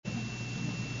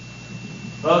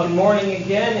Well, good morning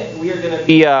again. We are going to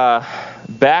be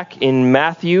back in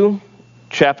Matthew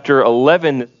chapter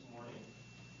 11 this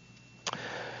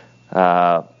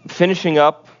morning. Finishing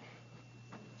up,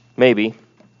 maybe,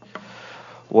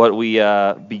 what we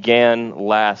began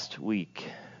last week.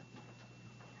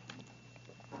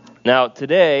 Now,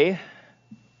 today,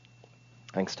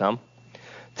 thanks, Tom.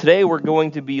 Today we're going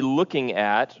to be looking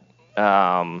at,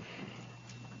 scooch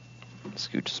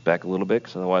this back a little bit,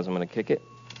 because otherwise I'm going to kick it.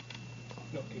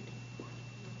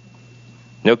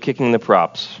 No kicking the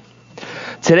props.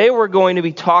 Today we're going to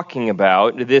be talking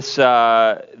about this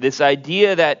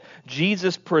idea that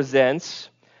Jesus presents,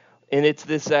 and it's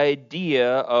this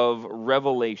idea of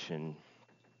revelation.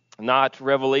 Not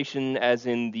revelation as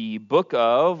in the book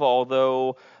of,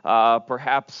 although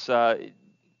perhaps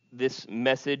this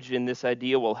message and this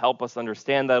idea will help us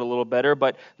understand that a little better,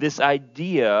 but this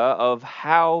idea of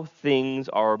how things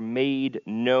are made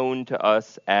known to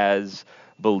us as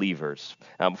believers.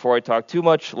 Before I talk too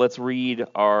much, let's read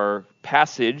our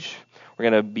passage. We're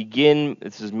going to begin,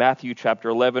 this is Matthew chapter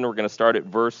 11, we're going to start at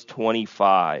verse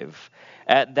 25.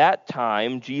 At that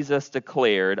time, Jesus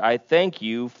declared, "I thank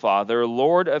you, Father,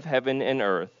 Lord of heaven and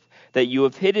earth, that you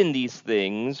have hidden these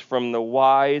things from the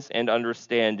wise and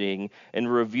understanding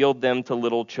and revealed them to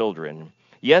little children.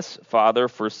 Yes, Father,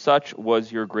 for such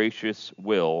was your gracious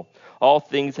will. All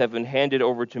things have been handed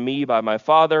over to me by my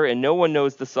Father, and no one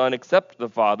knows the Son except the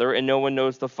Father, and no one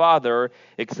knows the Father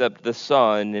except the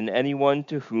Son, and anyone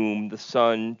to whom the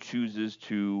Son chooses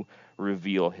to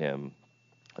reveal him."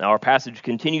 Now, our passage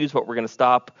continues, but we're going to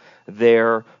stop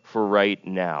there for right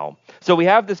now. So we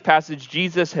have this passage.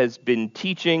 Jesus has been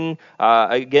teaching.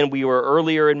 Again, we were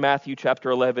earlier in Matthew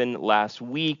chapter 11 last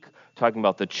week, talking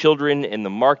about the children in the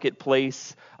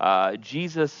marketplace.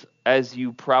 Jesus, as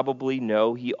you probably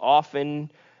know, he often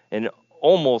and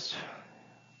almost,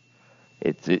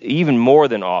 it's even more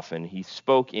than often, he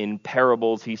spoke in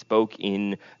parables, he spoke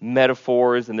in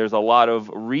metaphors, and there's a lot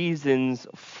of reasons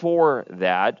for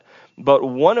that. But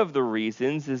one of the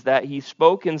reasons is that he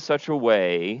spoke in such a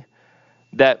way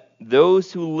that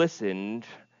those who listened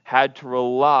had to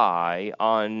rely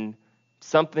on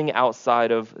something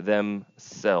outside of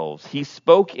themselves. He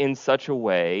spoke in such a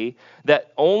way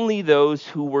that only those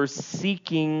who were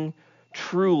seeking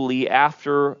truly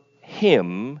after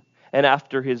him and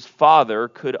after his Father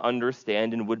could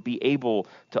understand and would be able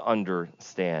to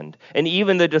understand. And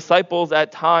even the disciples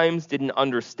at times didn't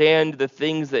understand the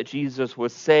things that Jesus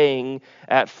was saying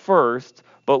at first,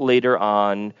 but later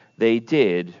on they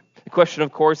did. The question,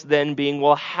 of course, then being,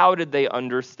 well, how did they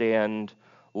understand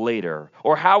later?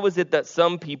 Or how is it that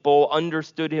some people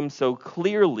understood him so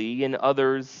clearly and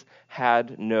others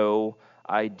had no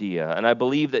idea? And I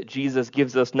believe that Jesus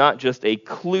gives us not just a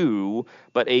clue,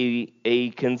 but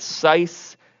a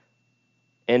concise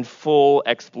and full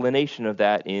explanation of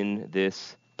that in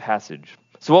this passage.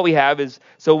 So what we have is,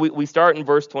 we start in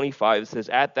verse 25. It says,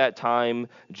 "At that time,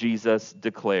 Jesus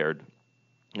declared."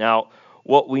 Now,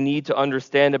 what we need to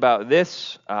understand about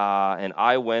this, and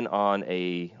I went on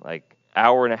a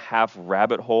hour and a half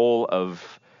rabbit hole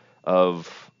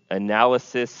of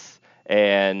analysis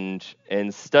and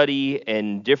study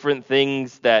and different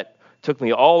things that took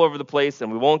me all over the place,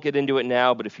 and we won't get into it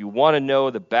now, but if you want to know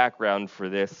the background for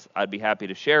this, I'd be happy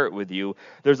to share it with you.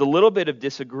 There's a little bit of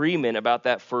disagreement about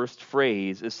that first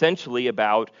phrase, essentially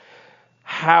about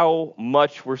how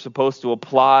much we're supposed to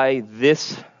apply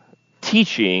this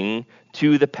teaching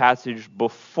to the passage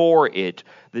before it.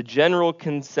 The general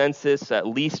consensus, at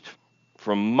least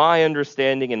from my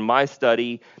understanding and my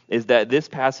study, is that this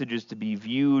passage is to be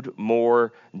viewed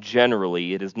more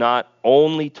generally. It is not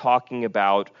only talking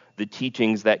about the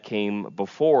teachings that came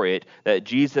before it, that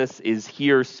Jesus is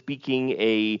here speaking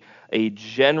a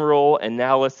general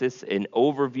analysis, an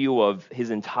overview of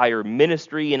his entire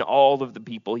ministry and all of the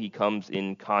people he comes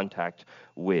in contact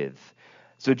with.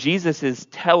 So Jesus is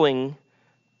telling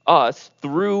us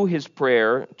through his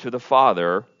prayer to the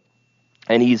Father,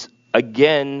 and he's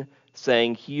again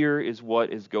saying, here is what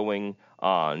is going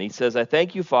on. He says, "I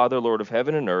thank you, Father, Lord of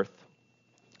heaven and earth,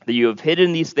 that you have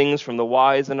hidden these things from the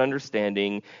wise and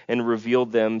understanding and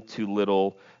revealed them to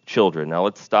little children." Now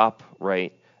let's stop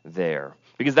right there,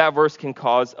 because that verse can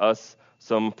cause us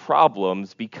some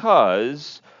problems,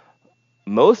 because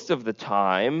most of the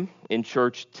time in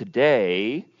church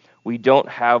today, we don't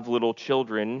have little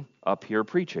children up here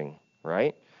preaching,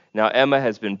 right? Now, Emma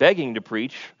has been begging to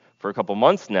preach for a couple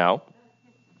months now,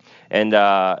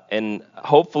 and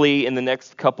hopefully in the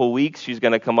next couple weeks, she's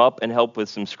going to come up and help with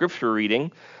some scripture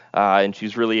reading, and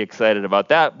she's really excited about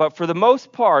that. But for the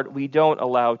most part, we don't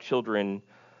allow children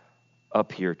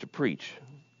up here to preach.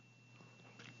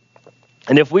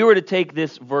 And if we were to take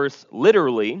this verse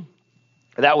literally,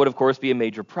 that would, of course, be a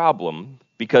major problem,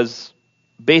 because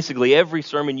basically every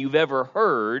sermon you've ever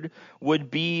heard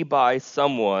would be by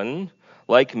someone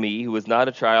like me, who is not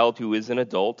a child, who is an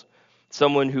adult,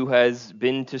 someone who has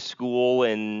been to school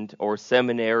or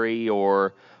seminary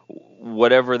or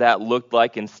whatever that looked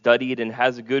like and studied and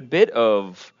has a good bit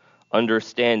of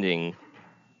understanding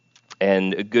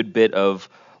and a good bit of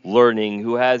learning,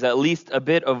 who has at least a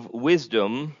bit of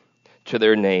wisdom to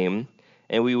their name,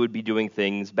 and we would be doing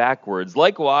things backwards.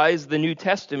 Likewise, the New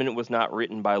Testament was not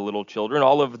written by little children.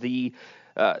 All of the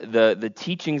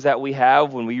teachings that we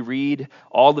have when we read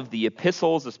all of the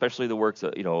epistles, especially the works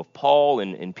of Paul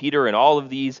and Peter and all of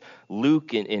these,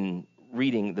 Luke in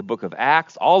reading the book of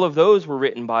Acts, all of those were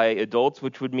written by adults,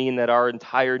 which would mean that our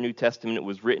entire New Testament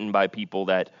was written by people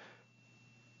that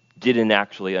didn't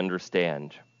actually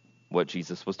understand what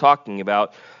Jesus was talking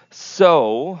about.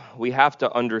 So we have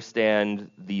to understand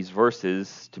these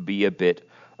verses to be a bit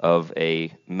of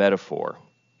a metaphor.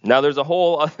 Now there's a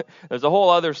whole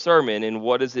other sermon in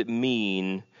what does it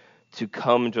mean to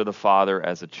come to the Father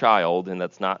as a child, and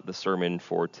that's not the sermon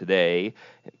for today.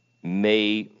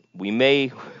 We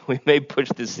may push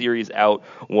this series out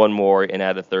one more and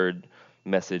add a third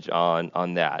message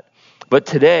on that. But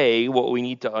today, what we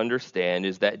need to understand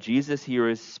is that Jesus here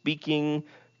is speaking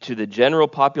to the general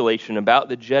population, about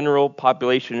the general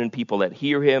population and people that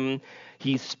hear him.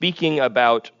 He's speaking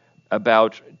about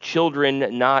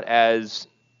children not as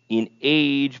in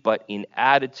age, but in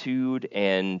attitude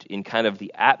and in kind of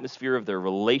the atmosphere of their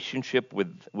relationship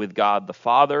with God the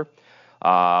Father.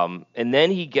 And then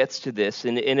he gets to this,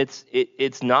 and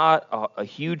it's not a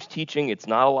huge teaching, it's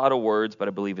not a lot of words, but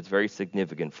I believe it's very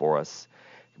significant for us,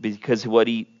 because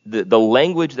the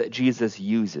language that Jesus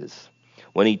uses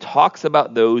when he talks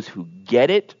about those who get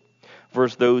it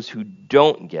versus those who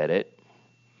don't get it,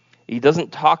 he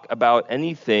doesn't talk about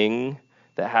anything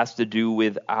that has to do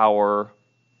with our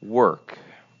work.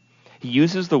 He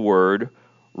uses the word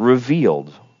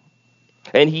revealed,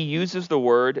 and he uses the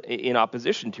word in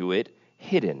opposition to it,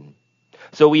 hidden.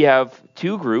 So we have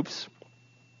two groups,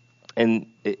 and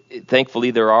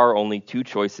thankfully there are only two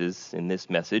choices in this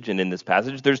message and in this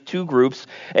passage. There's two groups,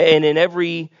 and in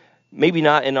every, maybe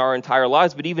not in our entire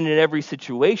lives, but even in every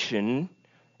situation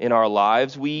in our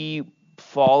lives, we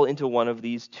fall into one of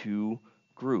these two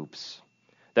groups.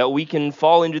 That we can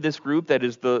fall into this group that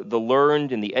is the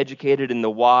learned and the educated and the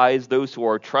wise, those who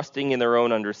are trusting in their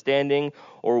own understanding,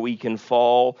 or we can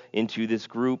fall into this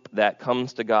group that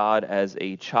comes to God as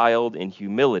a child in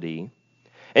humility.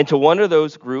 And to one of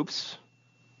those groups,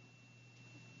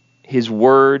 his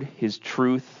word, his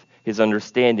truth, his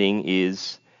understanding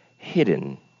is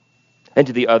hidden. And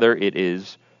to the other, it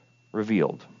is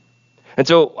revealed. And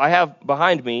so I have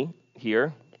behind me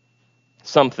here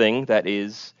something that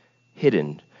is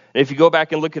hidden. And if you go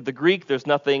back and look at the Greek, there's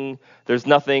nothing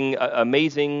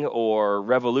amazing or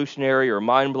revolutionary or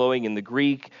mind-blowing in the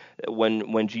Greek.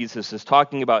 When Jesus is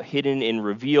talking about hidden and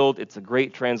revealed, it's a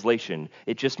great translation.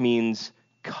 It just means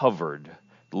covered.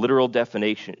 The literal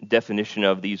definition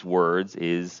of these words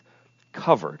is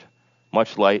covered,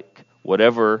 much like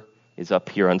whatever is up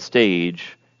here on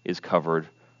stage is covered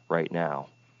right now.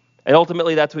 And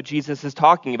ultimately, that's what Jesus is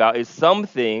talking about, is some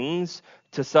things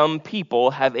to some people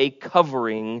have a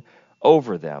covering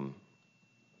over them.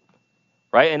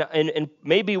 Right? And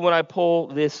maybe when I pull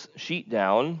this sheet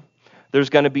down, there's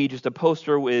going to be just a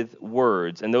poster with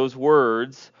words, and those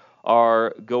words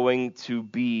are going to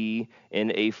be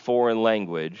in a foreign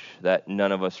language that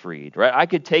none of us read. Right? I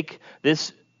could take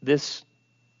this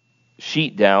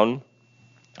sheet down,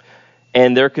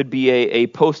 and there could be a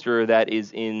poster that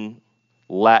is in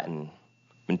Latin.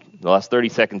 The last 30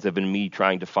 seconds have been me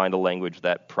trying to find a language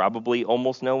that probably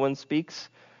almost no one speaks.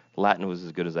 Latin was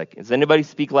as good as I can. Does anybody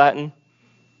speak Latin?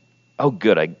 Oh,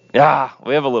 good. We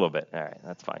have a little bit. All right,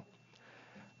 that's fine.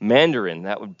 Mandarin,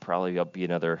 that would probably be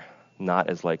another not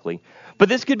as likely. But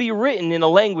this could be written in a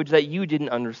language that you didn't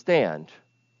understand.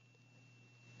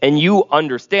 And you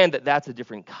understand that that's a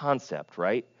different concept,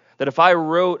 right? That if I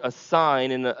wrote a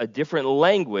sign in a different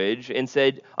language and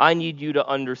said, I need you to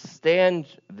understand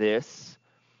this,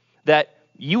 that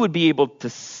you would be able to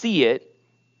see it,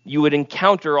 you would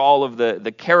encounter all of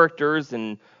the characters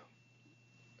and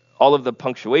all of the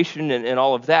punctuation and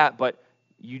all of that, but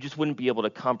you just wouldn't be able to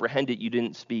comprehend it. You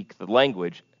didn't speak the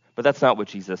language. But that's not what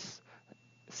Jesus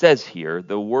says here.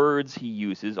 The words he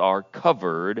uses are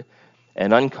covered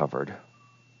and uncovered.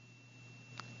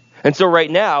 And so right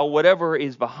now, whatever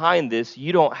is behind this,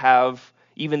 you don't have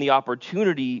even the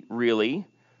opportunity, really.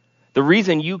 The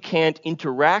reason you can't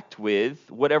interact with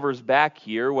whatever's back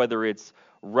here, whether it's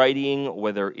writing,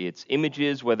 whether it's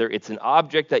images, whether it's an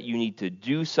object that you need to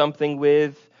do something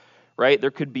with, right?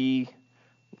 There could be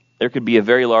a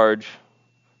very large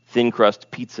thin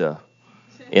crust pizza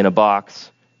in a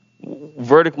box.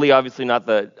 Vertically, obviously not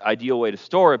the ideal way to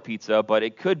store a pizza, but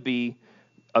it could be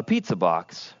a pizza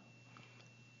box.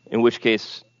 In which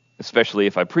case, especially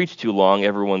if I preach too long,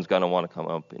 everyone's going to want to come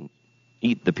up and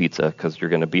eat the pizza because you're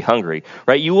going to be hungry,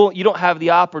 right? You don't have the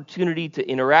opportunity to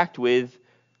interact with,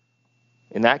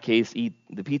 in that case, eat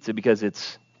the pizza because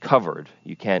it's covered.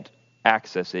 You can't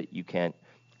access it. You can't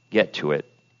get to it.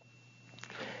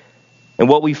 And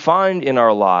what we find in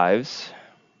our lives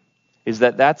is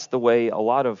that that's the way a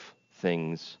lot of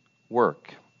things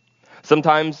work.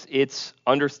 Sometimes it's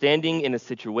understanding in a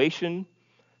situation,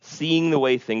 seeing the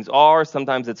way things are.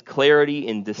 Sometimes it's clarity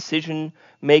in decision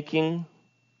making.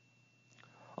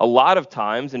 A lot of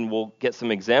times, and we'll get some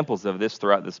examples of this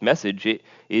throughout this message, it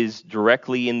is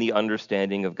directly in the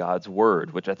understanding of God's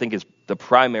word, which I think is the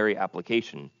primary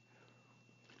application.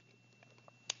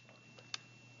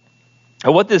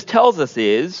 And what this tells us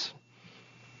is,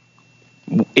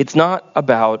 it's not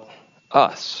about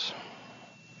us.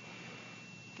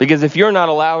 Because if you're not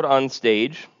allowed on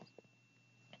stage,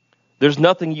 there's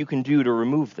nothing you can do to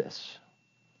remove this.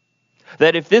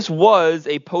 That if this was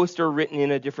a poster written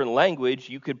in a different language,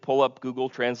 you could pull up Google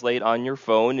Translate on your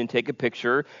phone and take a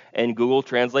picture, and Google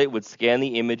Translate would scan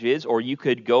the images, or you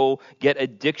could go get a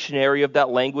dictionary of that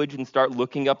language and start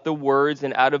looking up the words,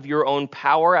 and out of your own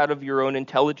power, out of your own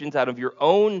intelligence, out of your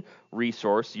own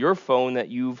resource, your phone that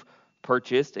you've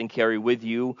purchased and carry with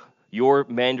you, your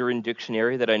Mandarin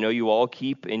dictionary that I know you all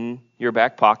keep in your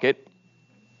back pocket.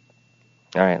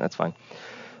 All right, that's fine.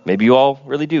 Maybe you all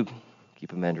really do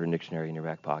keep a Mandarin dictionary in your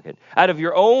back pocket. Out of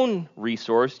your own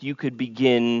resource, you could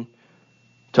begin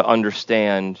to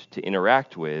understand, to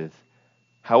interact with.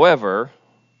 However,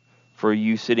 for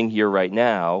you sitting here right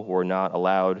now who are not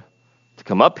allowed to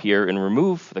come up here and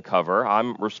remove the cover,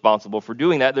 I'm responsible for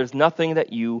doing that. There's nothing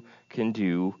that you can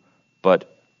do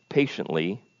but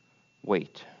patiently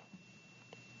wait.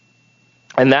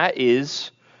 And that is,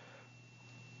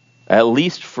 at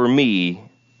least for me,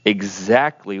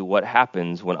 exactly what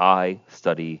happens when I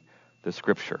study the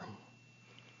Scripture.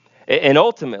 And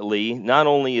ultimately, not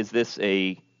only is this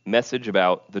a message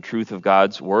about the truth of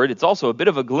God's Word, it's also a bit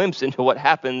of a glimpse into what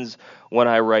happens when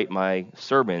I write my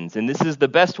sermons. And this is the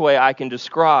best way I can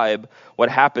describe what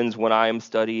happens when I am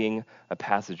studying a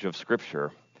passage of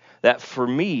Scripture. That for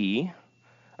me,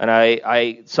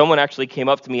 and someone actually came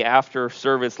up to me after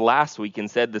service last week and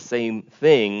said the same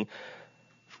thing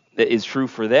that is true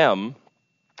for them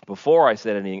before I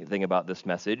said anything about this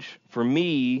message. For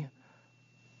me,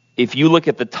 if you look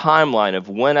at the timeline of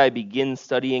when I begin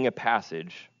studying a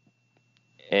passage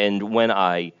and when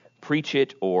I preach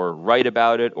it or write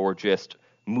about it or just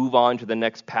move on to the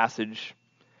next passage,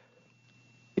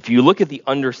 if you look at the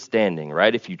understanding,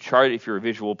 right? If you're a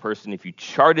visual person, if you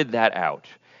charted that out,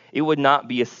 it would not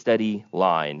be a steady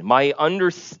line. My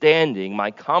understanding,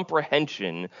 my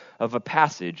comprehension of a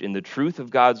passage in the truth of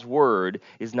God's Word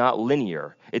is not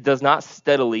linear. It does not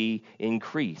steadily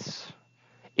increase.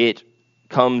 It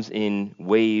comes in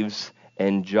waves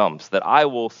and jumps. That I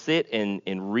will sit and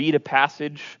read a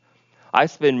passage. I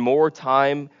spend more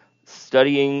time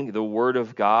studying the Word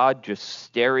of God, just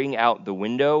staring out the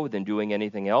window, than doing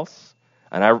anything else.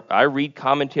 And I read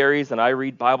commentaries, and I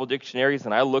read Bible dictionaries,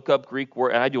 and I look up Greek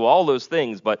words, and I do all those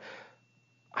things, but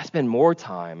I spend more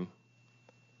time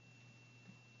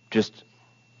just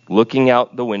looking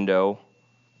out the window,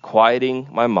 quieting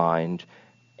my mind,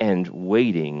 and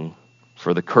waiting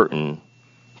for the curtain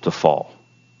to fall.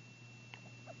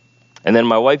 And then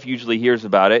my wife usually hears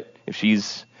about it.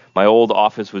 My old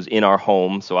office was in our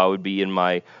home, so I would be in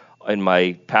my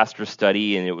pastor's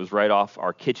study, and it was right off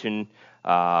our kitchen,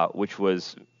 which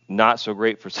was not so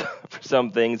great for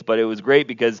some things, but it was great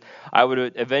because I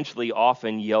would eventually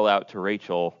often yell out to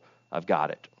Rachel, "I've got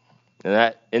it."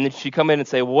 And then she'd come in and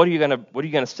say, "Well, what are you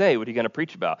gonna say? What are you gonna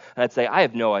preach about?" And I'd say, "I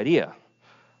have no idea,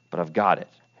 but I've got it."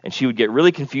 And she would get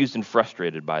really confused and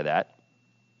frustrated by that.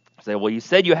 I'd say, "Well, you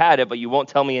said you had it, but you won't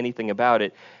tell me anything about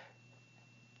it."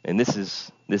 And this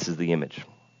is the image.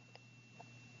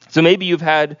 So maybe you've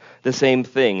had the same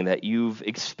thing, that you've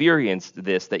experienced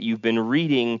this, that you've been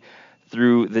reading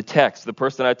through the text. The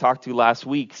person I talked to last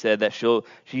week said that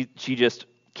she just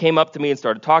came up to me and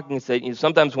started talking and said,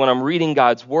 sometimes when I'm reading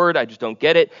God's Word, I just don't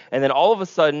get it. And then all of a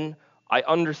sudden, I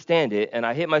understand it, and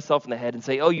I hit myself in the head and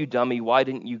say, "Oh, you dummy, why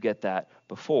didn't you get that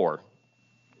before?"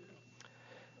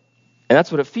 And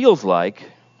that's what it feels like.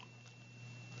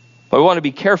 But we want to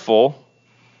be careful.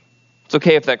 It's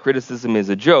okay if that criticism is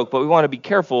a joke, but we want to be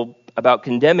careful about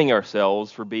condemning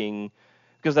ourselves for being,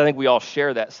 because I think we all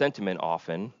share that sentiment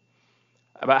often,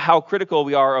 about how critical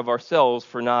we are of ourselves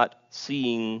for not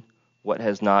seeing what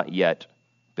has not yet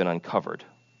been uncovered.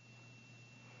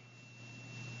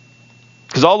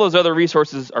 Because all those other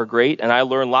resources are great, and I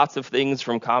learn lots of things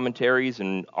from commentaries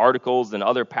and articles and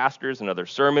other pastors and other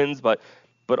sermons, but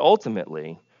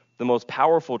ultimately, the most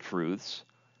powerful truths,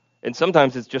 and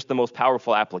sometimes it's just the most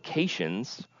powerful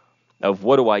applications of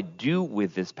what do I do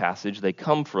with this passage, they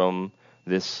come from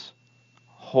this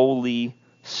Holy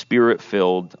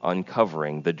Spirit-filled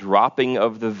uncovering, the dropping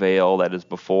of the veil that is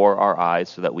before our eyes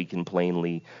so that we can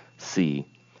plainly see.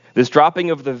 This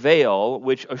dropping of the veil,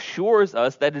 which assures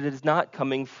us that it is not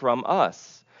coming from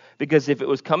us. Because if it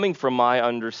was coming from my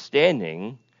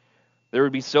understanding, there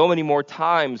would be so many more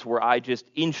times where I just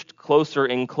inched closer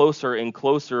and closer and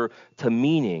closer to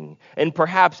meaning. And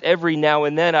perhaps every now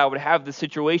and then I would have the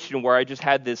situation where I just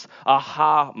had this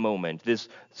aha moment, this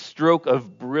stroke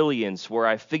of brilliance where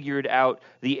I figured out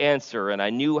the answer and I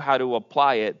knew how to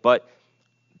apply it. But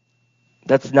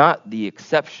that's not the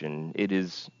exception. It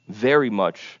is very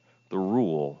much the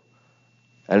rule.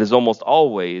 And is almost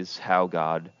always how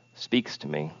God speaks to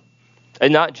me.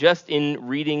 And not just in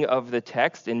reading of the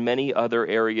text, in many other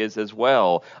areas as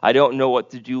well. I don't know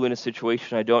what to do in a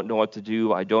situation. I don't know what to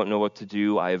do. I don't know what to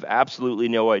do. I have absolutely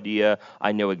no idea.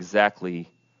 I know exactly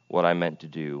what I meant to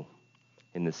do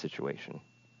in this situation.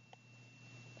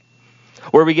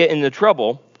 Where we get into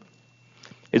trouble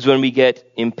is when we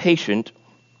get impatient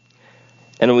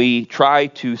and we try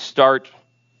to start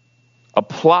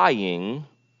applying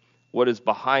what is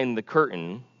behind the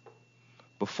curtain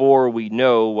before we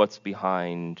know what's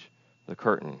behind the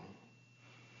curtain.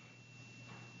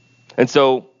 And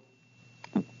so,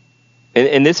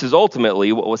 and this is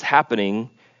ultimately what was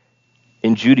happening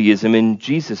in Judaism in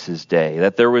Jesus' day,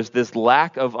 that there was this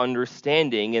lack of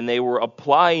understanding, and they were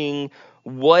applying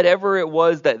whatever it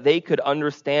was that they could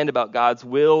understand about God's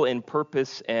will and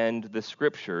purpose and the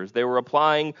scriptures. They were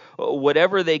applying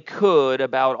whatever they could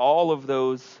about all of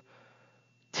those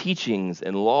teachings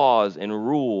and laws and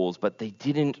rules, but they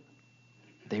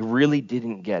really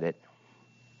didn't get it.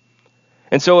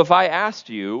 And so if I asked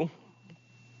you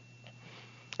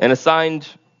and assigned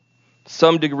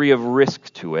some degree of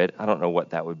risk to it, I don't know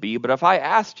what that would be, but if I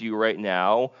asked you right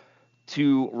now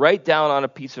to write down on a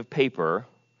piece of paper,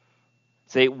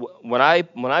 say, when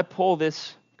I pull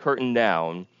this curtain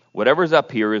down, whatever's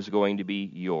up here is going to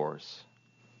be yours.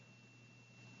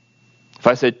 If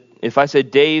I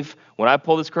said, Dave, when I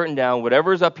pull this curtain down,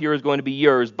 whatever's up here is going to be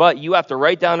yours, but you have to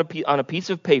write down on a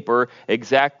piece of paper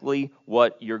exactly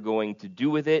what you're going to do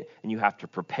with it, and you have to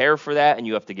prepare for that, and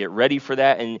you have to get ready for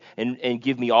that, and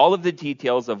give me all of the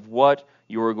details of what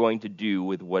you are going to do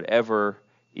with whatever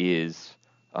is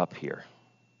up here.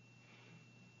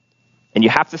 And you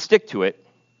have to stick to it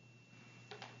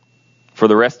for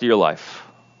the rest of your life.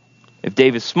 If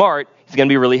Dave is smart, he's going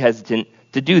to be really hesitant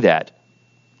to do that,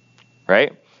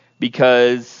 right?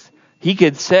 Because he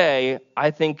could say, I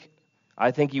think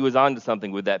he was onto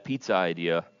something with that pizza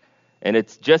idea. And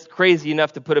it's just crazy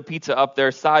enough to put a pizza up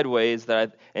there sideways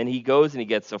and he goes and he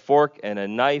gets a fork and a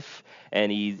knife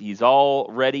and he's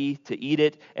all ready to eat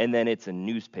it, and then it's a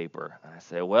newspaper. And I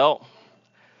say, well,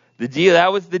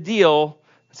 that was the deal.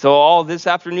 So all this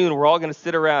afternoon we're all going to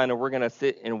sit around and we're going to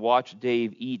sit and watch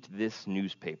Dave eat this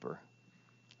newspaper.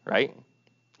 Right?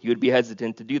 He would be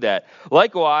hesitant to do that.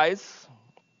 Likewise,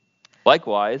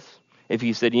 if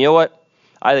you said, you know what,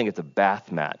 I think it's a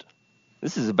bath mat.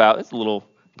 It's a little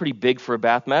pretty big for a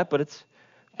bath mat, but it's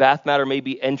bath mat or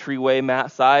maybe entryway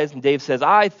mat size. And Dave says,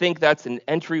 I think that's an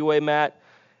entryway mat.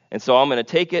 And so I'm going to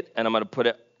take it and I'm going to put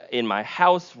it in my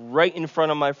house right in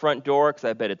front of my front door because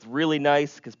I bet it's really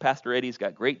nice because Pastor Eddie's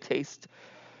got great taste.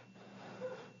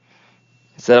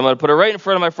 He said, I'm going to put it right in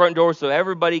front of my front door so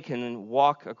everybody can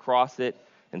walk across it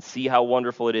and see how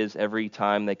wonderful it is every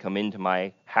time they come into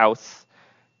my house.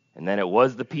 And then it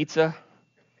was the pizza.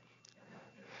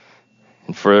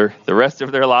 And for the rest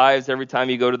of their lives, every time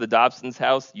you go to the Dobson's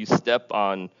house, you step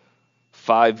on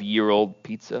 5-year-old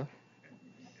pizza.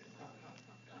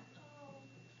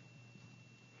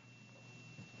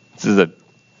 This is a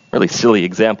really silly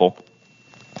example.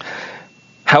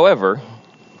 However,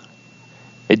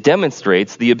 it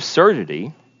demonstrates the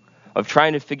absurdity of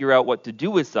trying to figure out what to do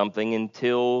with something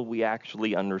until we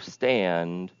actually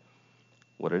understand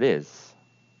what it is.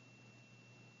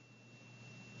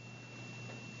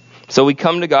 So we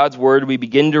come to God's Word, we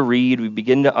begin to read, we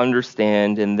begin to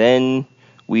understand, and then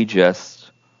we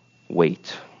just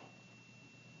wait.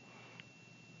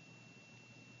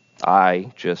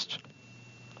 I just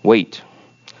wait.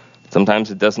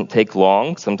 Sometimes it doesn't take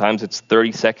long. Sometimes it's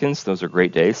 30 seconds. Those are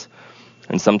great days.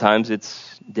 And sometimes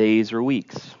it's days or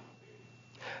weeks.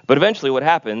 But eventually what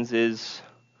happens is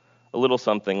a little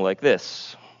something like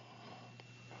this.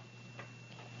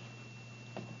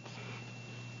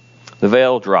 The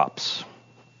veil drops.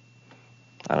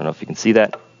 I don't know if you can see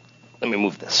that. Let me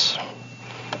move this.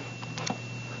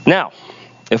 Now,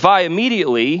 if I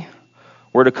immediately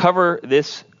were to cover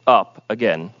this up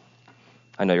again,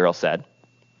 I know you're all sad.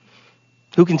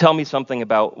 Who can tell me something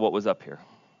about what was up here?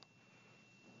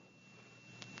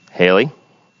 Haley?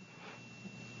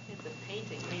 It's a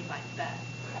painting made by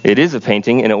Beth. It is a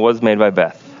painting, and it was made by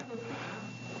Beth.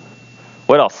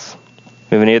 What else?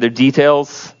 We have any other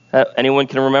details that anyone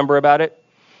can remember about it?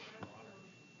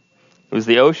 It was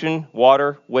the ocean,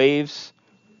 water, waves,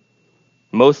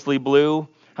 mostly blue.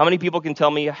 How many people can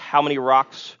tell me how many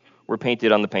rocks were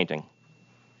painted on the painting?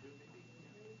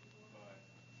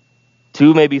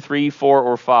 2, maybe 3, 4,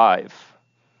 or 5,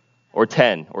 or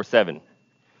 10, or 7.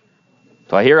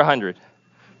 So I hear 100.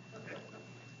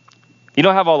 You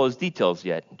don't have all those details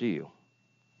yet, do you?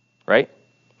 Right?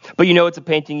 But you know it's a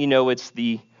painting, you know it's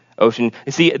the ocean.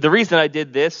 You see, the reason I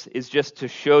did this is just to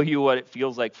show you what it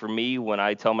feels like for me when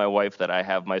I tell my wife that I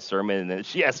have my sermon and then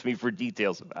she asks me for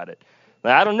details about it.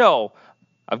 Now, I don't know.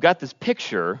 I've got this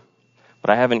picture, but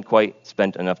I haven't quite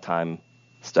spent enough time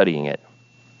studying it.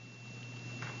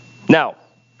 Now,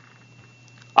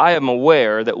 I am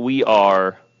aware that we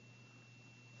are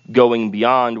going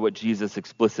beyond what Jesus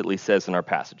explicitly says in our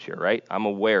passage here, right? I'm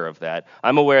aware of that.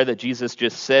 I'm aware that Jesus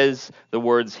just says the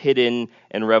words hidden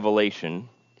and revelation.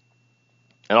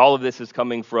 And all of this is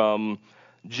coming from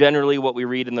generally what we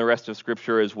read in the rest of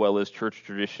Scripture as well as church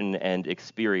tradition and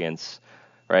experience,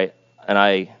 right? And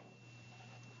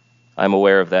I'm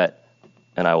aware of that,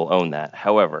 and I will own that.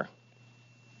 However,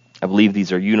 I believe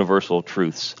these are universal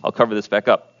truths. I'll cover this back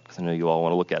up, because I know you all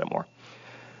want to look at it more.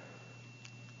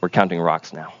 We're counting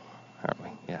rocks now, aren't we?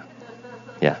 Yeah.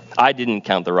 Yeah. I didn't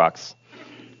count the rocks.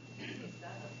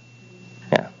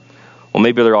 Yeah. Well,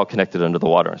 maybe they're all connected under the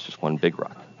water. It's just one big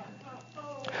rock.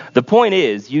 The point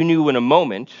is, you knew in a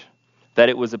moment that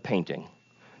it was a painting,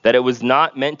 that it was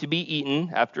not meant to be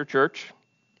eaten after church.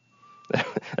 That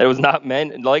it was not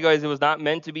meant, likewise, it was not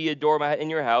meant to be a doormat in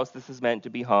your house. This is meant to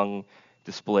be hung,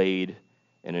 displayed,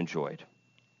 and enjoyed.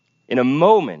 In a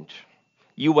moment,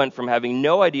 you went from having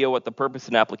no idea what the purpose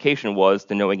and application was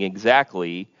to knowing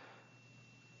exactly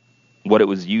what it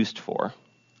was used for,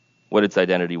 what its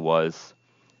identity was.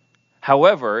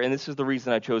 However, and this is the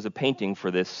reason I chose a painting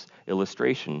for this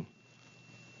illustration,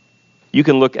 you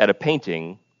can look at a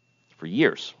painting for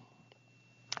years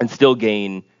and still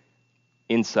gain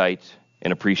insight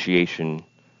and appreciation,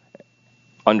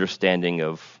 understanding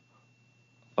of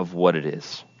what it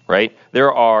is, right?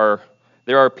 There are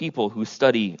people who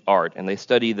study art, and they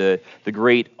study the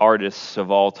great artists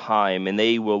of all time, and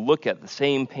they will look at the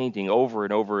same painting over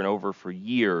and over and over for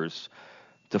years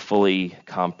to fully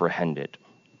comprehend it.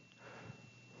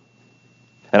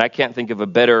 And I can't think of a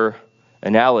better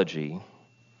analogy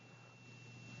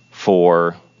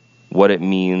for what it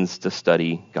means to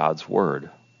study God's Word.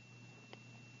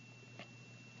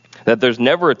 That there's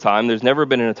never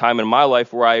been a time in my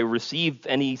life where I received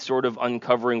any sort of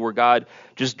uncovering where God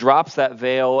just drops that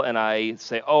veil and I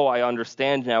say, oh, I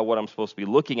understand now what I'm supposed to be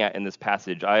looking at in this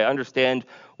passage. I understand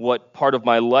what part of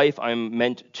my life I'm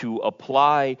meant to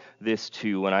apply this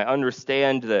to, and I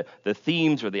understand the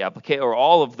themes or the application or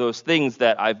all of those things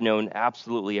that I've known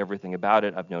absolutely everything about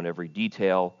it. I've known every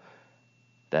detail,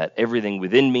 that everything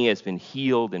within me has been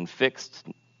healed and fixed.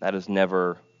 That's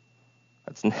never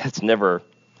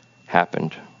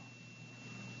happened.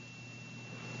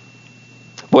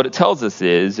 What it tells us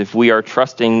is, if we are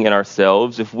trusting in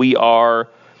ourselves, if we are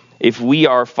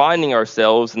finding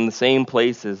ourselves in the same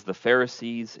place as the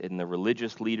Pharisees and the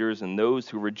religious leaders and those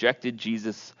who rejected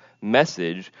Jesus'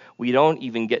 message, we don't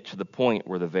even get to the point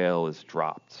where the veil is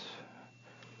dropped.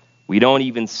 We don't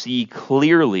even see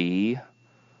clearly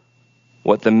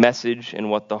what the message and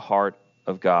what the heart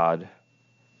of God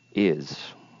is,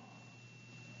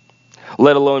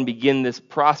 let alone begin this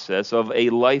process of a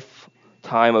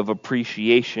lifetime of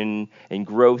appreciation and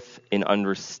growth in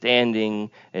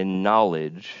understanding and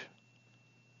knowledge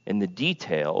in the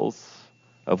details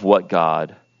of what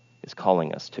God is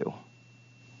calling us to.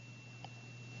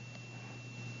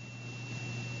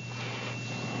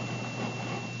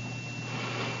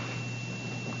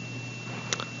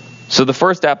 So the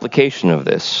first application of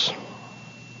this,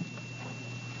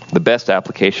 the best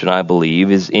application, I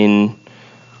believe, is in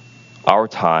our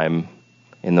time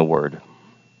in the Word.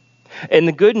 And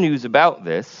the good news about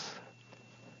this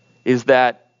is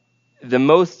that the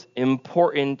most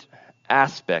important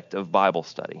aspect of Bible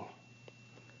study.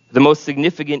 The most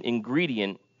significant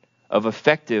ingredient of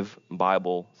effective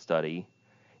Bible study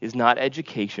is not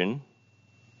education.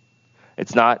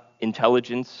 It's not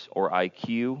intelligence or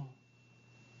IQ.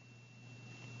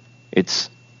 It's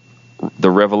the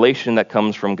revelation that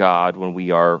comes from God when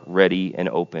we are ready and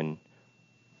open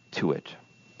to it.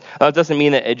 It doesn't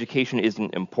mean that education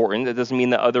isn't important. It doesn't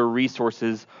mean that other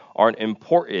resources aren't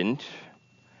important.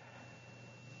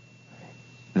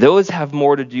 Those have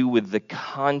more to do with the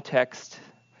context.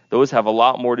 Those have a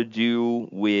lot more to do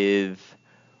with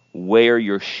where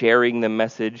you're sharing the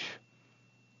message.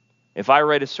 If I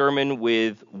write a sermon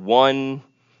with one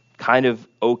kind of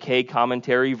okay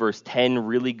commentary versus 10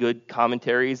 really good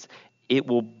commentaries, it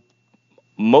will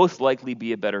most likely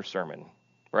be a better sermon,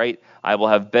 right? I will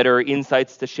have better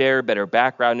insights to share, better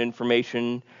background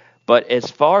information. But as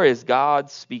far as God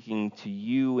speaking to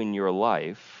you in your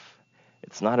life,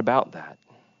 it's not about that.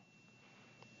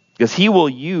 Because he will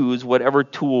use whatever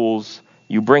tools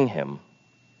you bring him.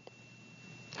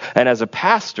 And as a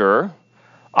pastor,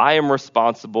 I am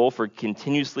responsible for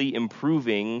continuously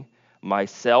improving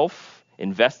myself,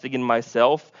 investing in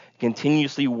myself,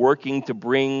 continuously working to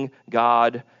bring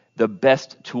God the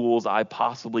best tools I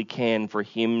possibly can for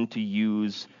him to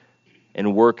use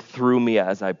and work through me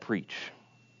as I preach.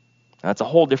 That's a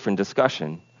whole different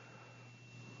discussion.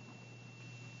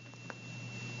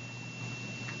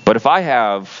 But if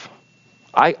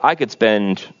I could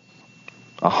spend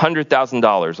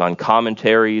 $100,000 on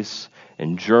commentaries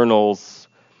and journals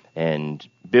and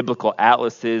biblical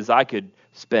atlases. I could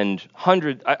spend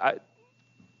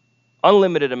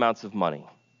unlimited amounts of money.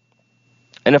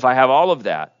 And if I have all of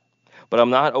that, but I'm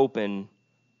not open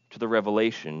to the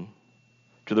revelation,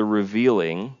 to the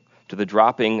revealing, to the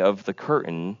dropping of the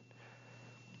curtain,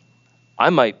 I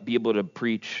might be able to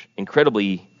preach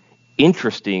incredibly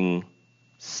interesting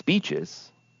speeches,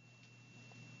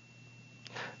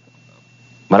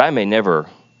 but I may never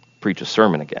preach a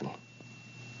sermon again.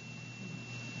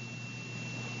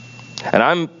 And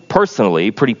I'm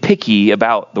personally pretty picky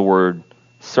about the word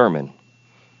sermon.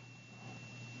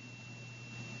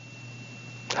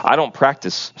 I don't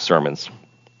practice sermons.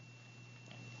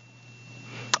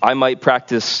 I might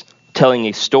practice telling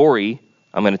a story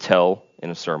I'm going to tell in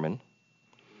a sermon.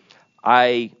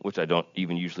 Which I don't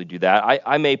even usually do that.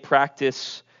 I may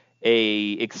practice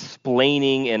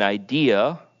explaining an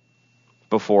idea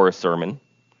before a sermon,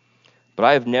 but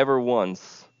I have never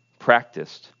once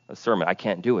practiced a sermon. I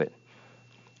can't do it.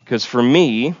 Because for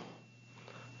me,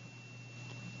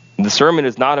 the sermon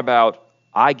is not about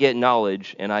I get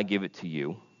knowledge and I give it to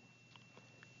you.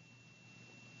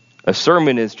 A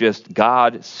sermon is just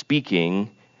God speaking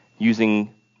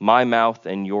using my mouth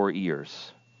and your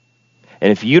ears.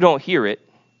 And if you don't hear it,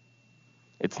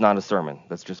 it's not a sermon.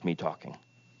 That's just me talking.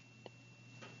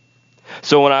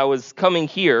 So when I was coming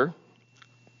here,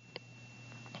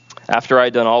 after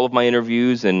I'd done all of my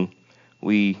interviews and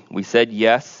we said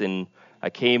yes, and I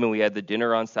came and we had the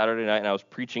dinner on Saturday night, and I was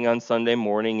preaching on Sunday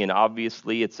morning, and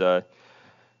obviously it's a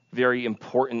very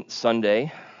important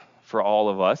Sunday for all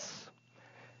of us.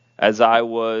 As I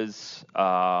was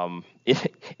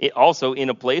also in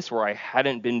a place where I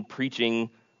hadn't been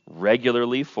preaching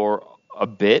regularly for a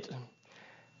bit,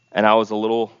 and I was a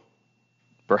little,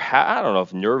 perhaps, I don't know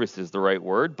if nervous is the right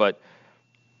word, but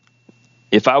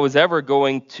if I was ever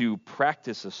going to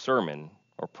practice a sermon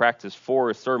or practice for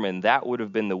a sermon, that would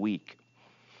have been the week.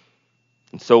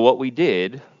 And so what we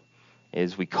did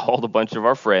is we called a bunch of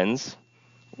our friends.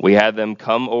 We had them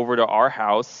come over to our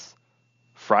house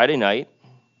Friday night,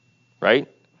 right?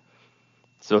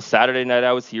 So Saturday night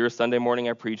I was here, Sunday morning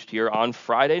I preached here. On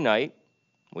Friday night,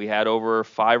 we had over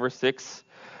 5 or 6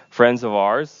 friends of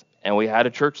ours, and we had a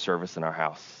church service in our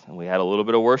house. And we had a little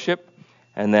bit of worship,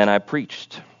 and then I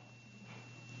preached.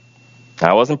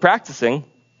 I wasn't practicing.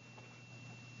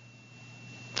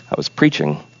 I was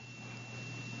preaching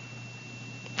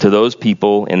to those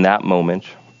people in that moment.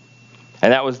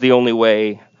 And that was the only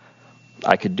way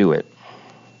I could do it.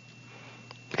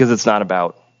 Because it's not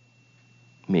about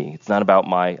me. It's not about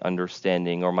my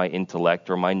understanding or my intellect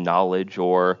or my knowledge,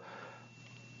 or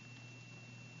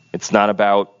it's not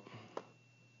about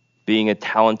being a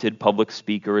talented public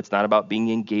speaker. It's not about being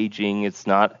engaging. It's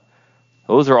not.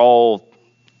 Those are all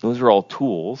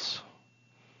tools.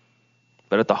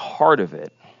 But at the heart of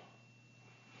it,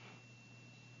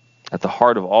 at the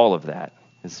heart of all of that,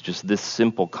 is just this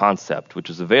simple concept, which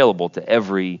is available to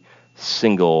every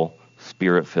single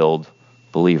Spirit-filled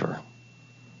believer.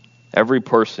 Every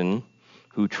person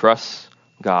who trusts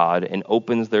God and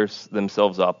opens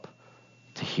themselves up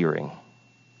to hearing.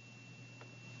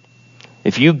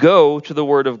 If you go to the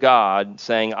Word of God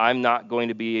saying, I'm not going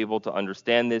to be able to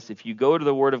understand this, if you go to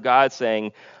the Word of God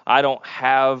saying, I don't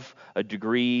have a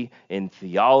degree in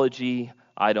theology,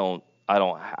 I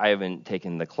haven't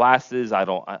taken the classes, I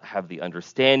don't have the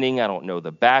understanding, I don't know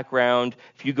the background.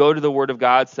 If you go to the Word of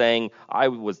God saying, I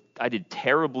did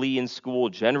terribly in school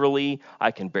generally,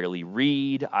 I can barely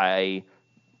read, if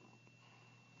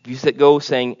you go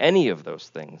saying any of those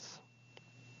things,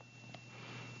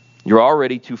 you're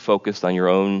already too focused on your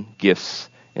own gifts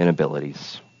and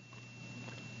abilities.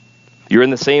 You're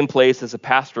in the same place as a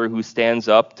pastor who stands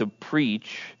up to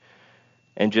preach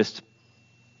and just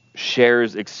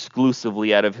shares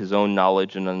exclusively out of his own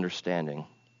knowledge and understanding.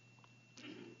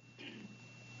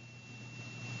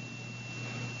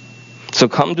 So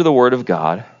come to the Word of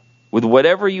God with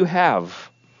whatever you have.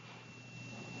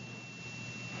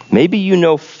 Maybe you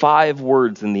know 5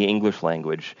 words in the English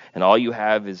language, and all you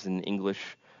have is an English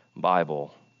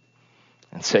Bible.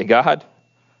 And say, God,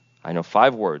 I know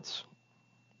 5 words.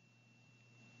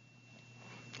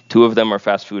 2 of them are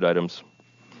fast food items.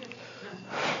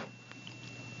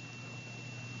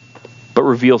 But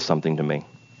reveal something to me.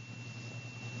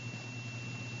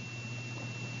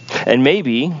 And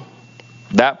maybe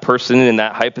that person in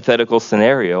that hypothetical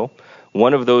scenario,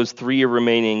 one of those 3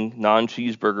 remaining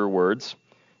non-cheeseburger words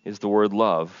is the word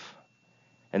love.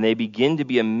 And they begin to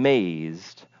be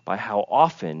amazed by how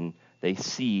often they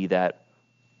see that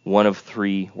one of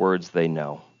 3 words they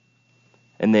know.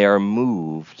 And they are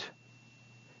moved.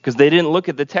 Because they didn't look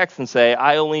at the text and say,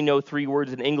 I only know 3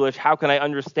 words in English. How can I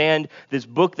understand this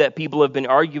book that people have been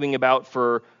arguing about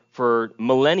for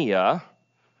millennia?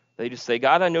 They just say,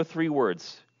 God, I know 3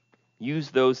 words. Use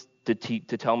those to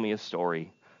tell me a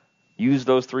story. Use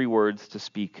those 3 words to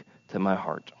speak to my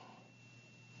heart.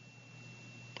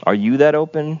 Are you that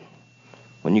open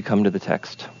when you come to the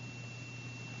text?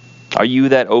 Are you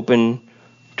that open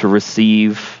to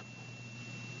receive,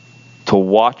 to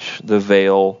watch the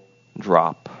veil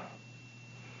drop?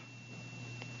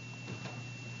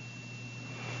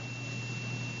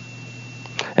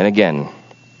 And again,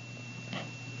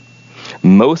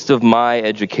 most of my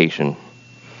education,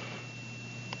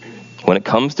 when it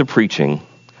comes to preaching,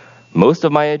 most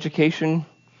of my education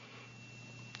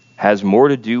has more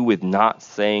to do with not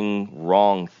saying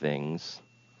wrong things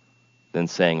than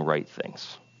saying right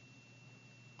things.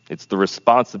 It's the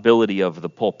responsibility of the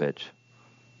pulpit.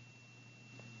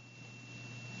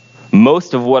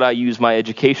 Most of what I use my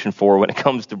education for when it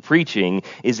comes to preaching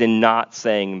is in not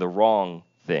saying the wrong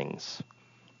things,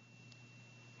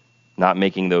 not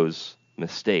making those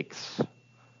mistakes.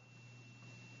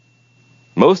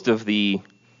 Most of the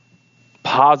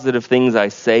positive things I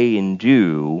say and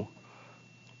do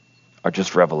are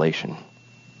just revelation,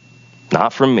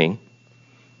 not from me.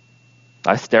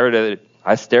 I stared at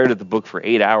the book for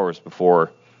 8 hours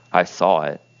before I saw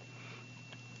it.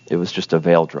 It was just a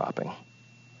veil dropping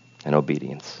and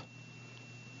obedience.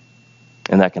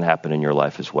 And that can happen in your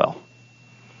life as well.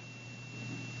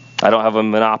 I don't have a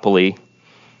monopoly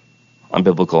on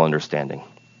biblical understanding,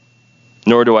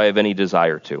 nor do I have any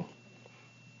desire to.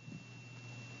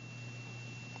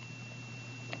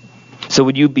 So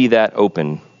would you be that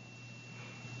open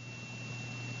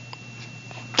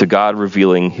to God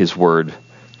revealing His Word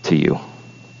to you?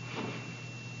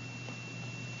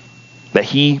 That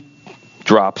He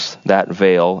drops that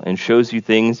veil and shows you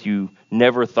things you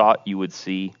never thought you would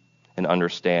see and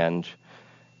understand.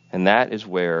 And that is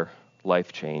where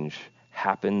life change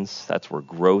happens. That's where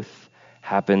growth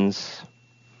happens.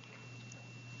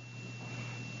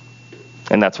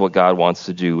 And that's what God wants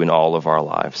to do in all of our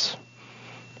lives.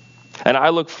 And I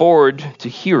look forward to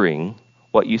hearing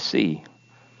what you see.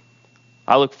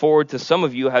 I look forward to some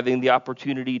of you having the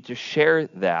opportunity to share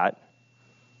that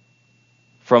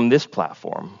from this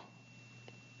platform,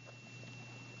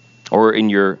 or in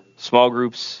your small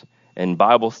groups and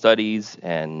Bible studies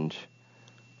and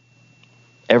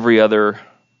every other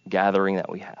gathering that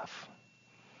we have.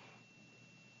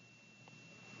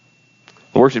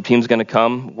 The worship team's going to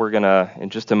come. We're going to, in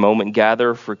just a moment,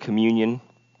 gather for communion.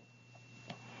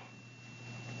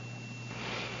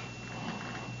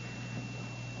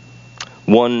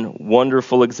 One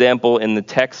wonderful example in the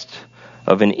text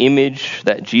of an image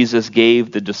that Jesus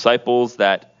gave the disciples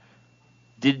that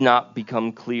did not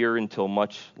become clear until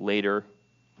much later,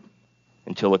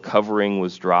 until a covering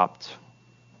was dropped.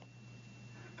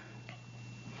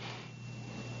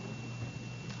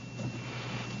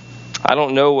 I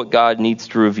don't know what God needs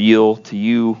to reveal to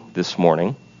you this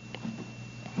morning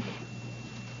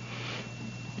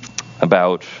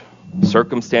about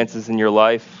circumstances in your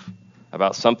life,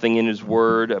 about something in His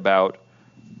Word, about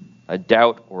a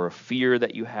doubt or a fear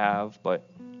that you have, but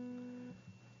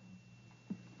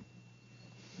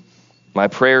my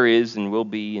prayer is and will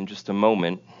be in just a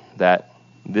moment that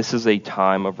this is a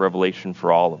time of revelation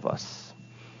for all of us.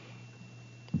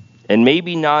 And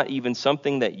maybe not even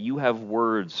something that you have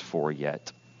words for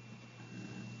yet.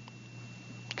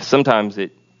 Because sometimes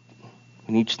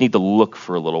we just need to look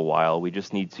for a little while. We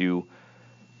just need to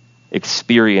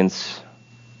experience,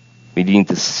 we need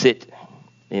to sit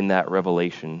in that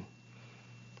revelation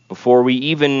before we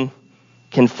even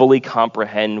can fully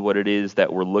comprehend what it is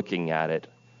that we're looking at it.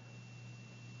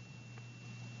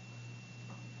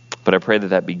 But I pray that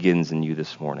that begins in you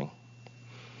this morning.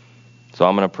 So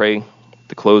I'm going to pray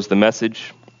to close the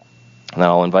message, and then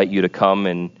I'll invite you to come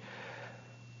and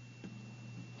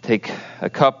take a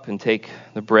cup and take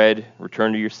the bread,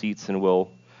 return to your seats, and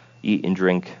we'll eat and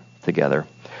drink together.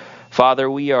 Father,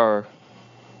 we are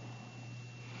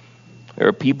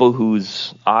people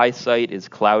whose eyesight is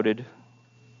clouded.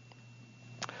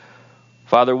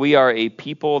 Father, we are a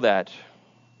people that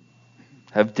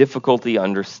have difficulty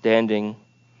understanding.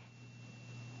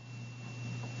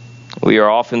 We are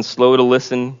often slow to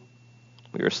listen.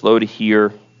 We are slow to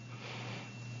hear.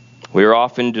 We are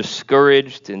often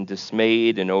discouraged and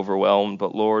dismayed and overwhelmed.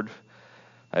 But Lord,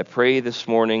 I pray this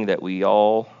morning that we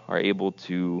all are able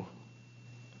to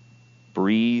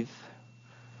breathe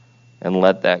and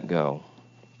let that go.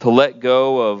 To let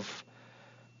go of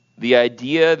the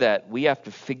idea that we have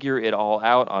to figure it all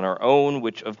out on our own,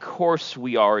 which of course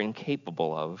we are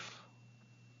incapable of.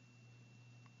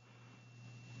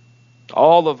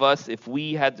 All of us, if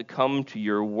we had to come to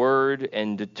your word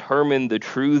and determine the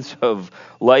truths of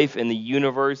life and the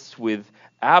universe with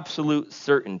absolute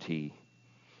certainty,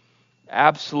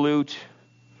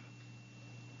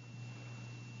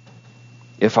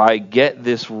 if I get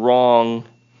this wrong,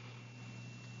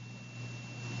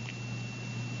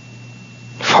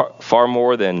 far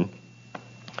more than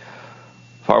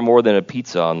a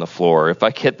pizza on the floor. If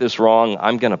I get this wrong,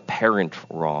 I'm going to parent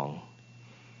wrong.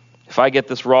 If I get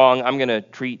this wrong, I'm going to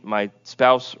treat my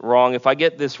spouse wrong. If I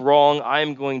get this wrong,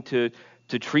 I'm going to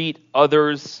treat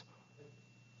others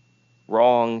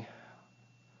wrong.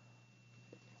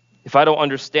 If I don't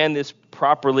understand this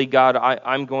properly, God,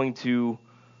 I'm going to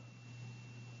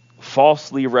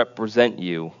falsely represent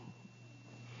you.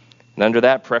 And under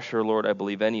that pressure, Lord, I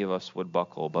believe any of us would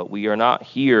buckle. But we are not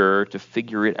here to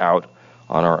figure it out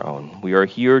on our own. We are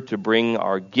here to bring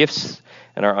our gifts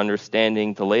and our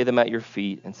understanding, to lay them at your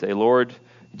feet and say, Lord,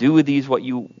 do with these what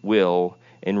you will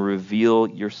and reveal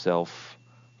yourself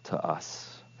to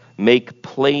us. Make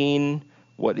plain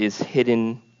what is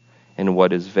hidden and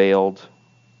what is veiled.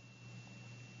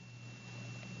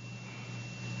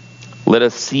 Let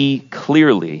us see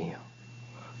clearly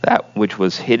that which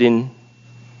was hidden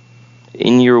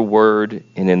in your word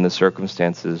and in the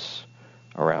circumstances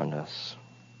around us.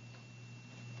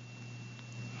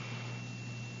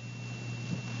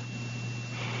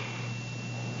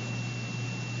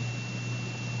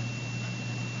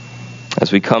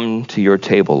 As we come to your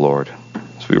table, Lord,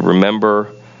 as we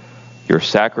remember your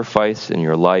sacrifice and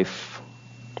your life,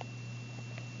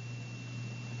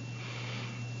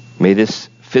 may this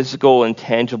physical and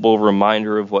tangible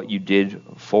reminder of what you did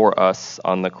for us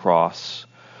on the cross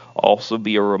also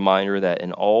be a reminder that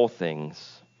in all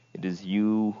things, it is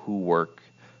you who work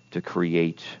to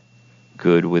create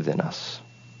good within us.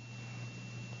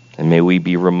 And may we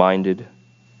be reminded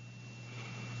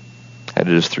that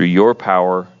it is through your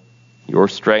power, your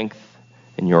strength,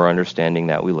 and your understanding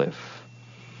that we live.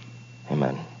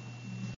 Amen.